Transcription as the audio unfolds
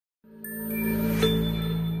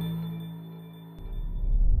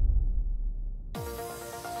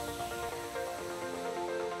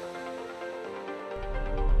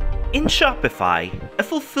In Shopify, a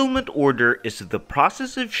fulfillment order is the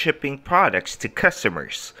process of shipping products to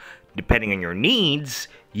customers. Depending on your needs,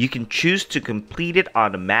 you can choose to complete it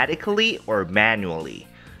automatically or manually.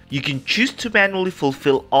 You can choose to manually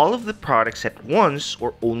fulfill all of the products at once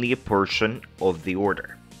or only a portion of the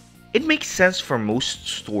order. It makes sense for most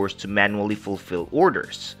stores to manually fulfill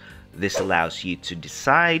orders. This allows you to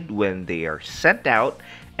decide when they are sent out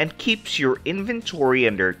and keeps your inventory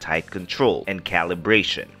under tight control and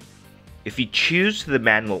calibration. If you choose the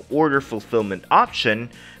manual order fulfillment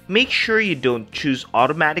option, make sure you don't choose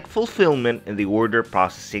automatic fulfillment in the order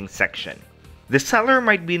processing section. The seller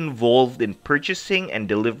might be involved in purchasing and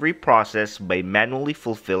delivery process by manually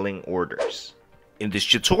fulfilling orders. In this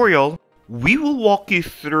tutorial, we will walk you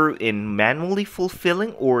through in manually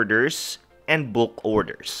fulfilling orders and bulk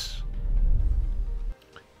orders.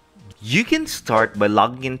 You can start by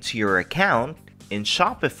logging into your account in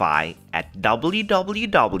Shopify at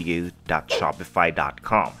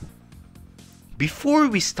www.shopify.com. Before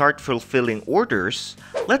we start fulfilling orders,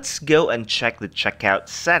 let's go and check the checkout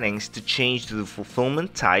settings to change the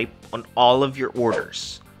fulfillment type on all of your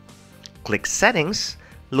orders. Click Settings,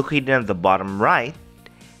 located on the bottom right,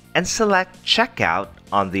 and select Checkout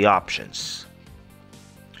on the options.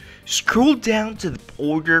 Scroll down to the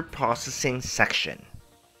Order Processing section.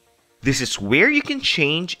 This is where you can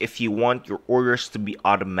change if you want your orders to be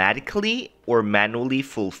automatically or manually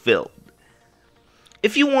fulfilled.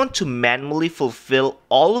 If you want to manually fulfill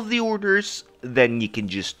all of the orders, then you can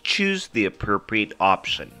just choose the appropriate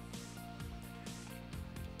option.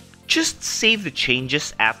 Just save the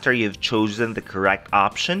changes after you've chosen the correct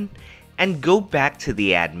option and go back to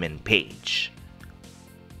the admin page.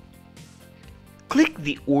 Click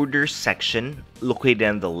the Orders section located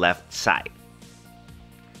on the left side.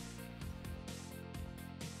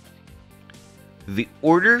 The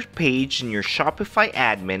order page in your Shopify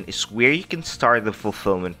admin is where you can start the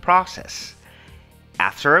fulfillment process.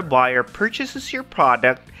 After a buyer purchases your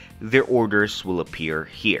product, their orders will appear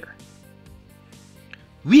here.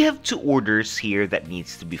 We have 2 orders here that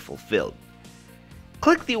needs to be fulfilled.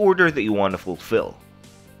 Click the order that you want to fulfill.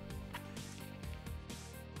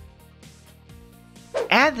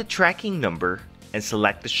 Add the tracking number and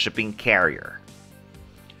select the shipping carrier.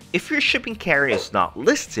 If your shipping carrier is not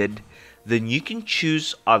listed, then you can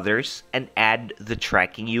choose Others and add the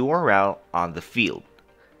tracking URL on the field.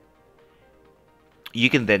 You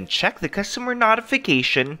can then check the customer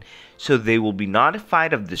notification so they will be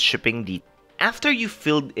notified of the shipping details. After you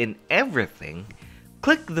filled in everything,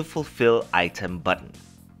 click the Fulfill Item button.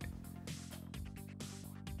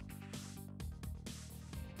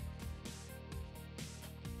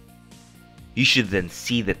 You should then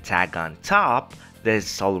see the tag on top that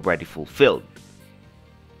is already fulfilled.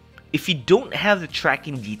 If you don't have the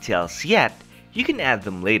tracking details yet, you can add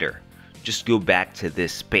them later. Just go back to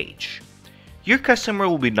this page. Your customer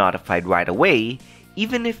will be notified right away,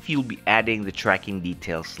 even if you'll be adding the tracking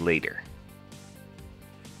details later.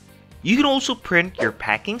 You can also print your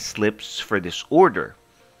packing slips for this order.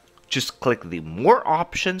 Just click the More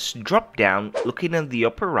Options drop-down located on the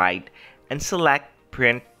upper right and select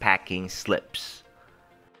Print Packing Slips.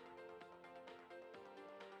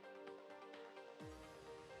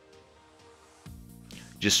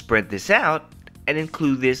 Just print this out and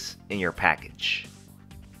include this in your package.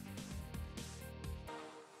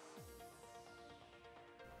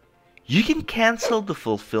 You can cancel the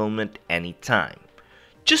fulfillment anytime.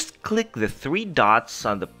 Just click the 3 dots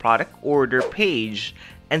on the product order page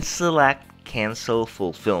and select Cancel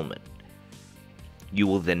Fulfillment. You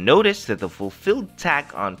will then notice that the fulfilled tag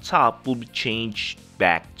on top will be changed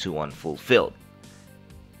back to unfulfilled.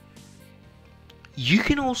 You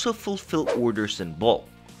can also fulfill orders in bulk.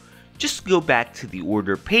 Just go back to the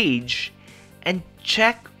order page and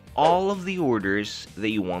check all of the orders that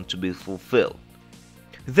you want to be fulfilled.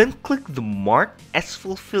 Then click the Mark as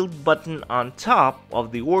Fulfilled button on top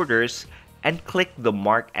of the orders and click the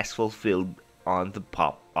Mark as Fulfilled on the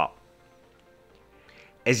pop-up.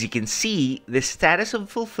 As you can see, the status of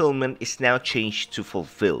fulfillment is now changed to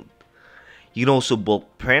fulfilled. You can also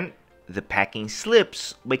bulk print the packing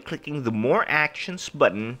slips by clicking the More Actions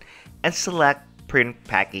button and select Print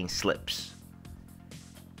Packing Slips.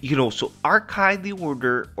 You can also archive the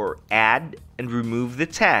order or add and remove the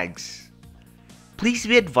tags. Please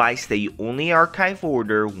be advised that you only archive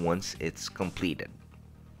order once it's completed.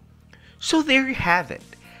 So there you have it.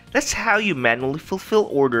 That's how you manually fulfill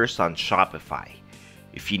orders on Shopify.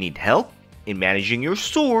 If you need help in managing your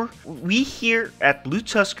store, we here at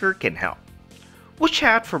BlueTuskr can help. Watch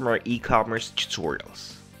out for more e-commerce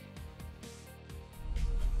tutorials.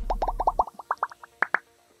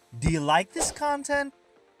 Do you like this content?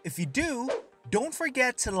 If you do, don't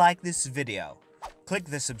forget to like this video. Click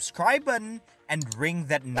the subscribe button and ring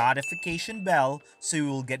that notification bell so you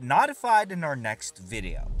will get notified in our next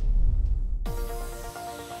video.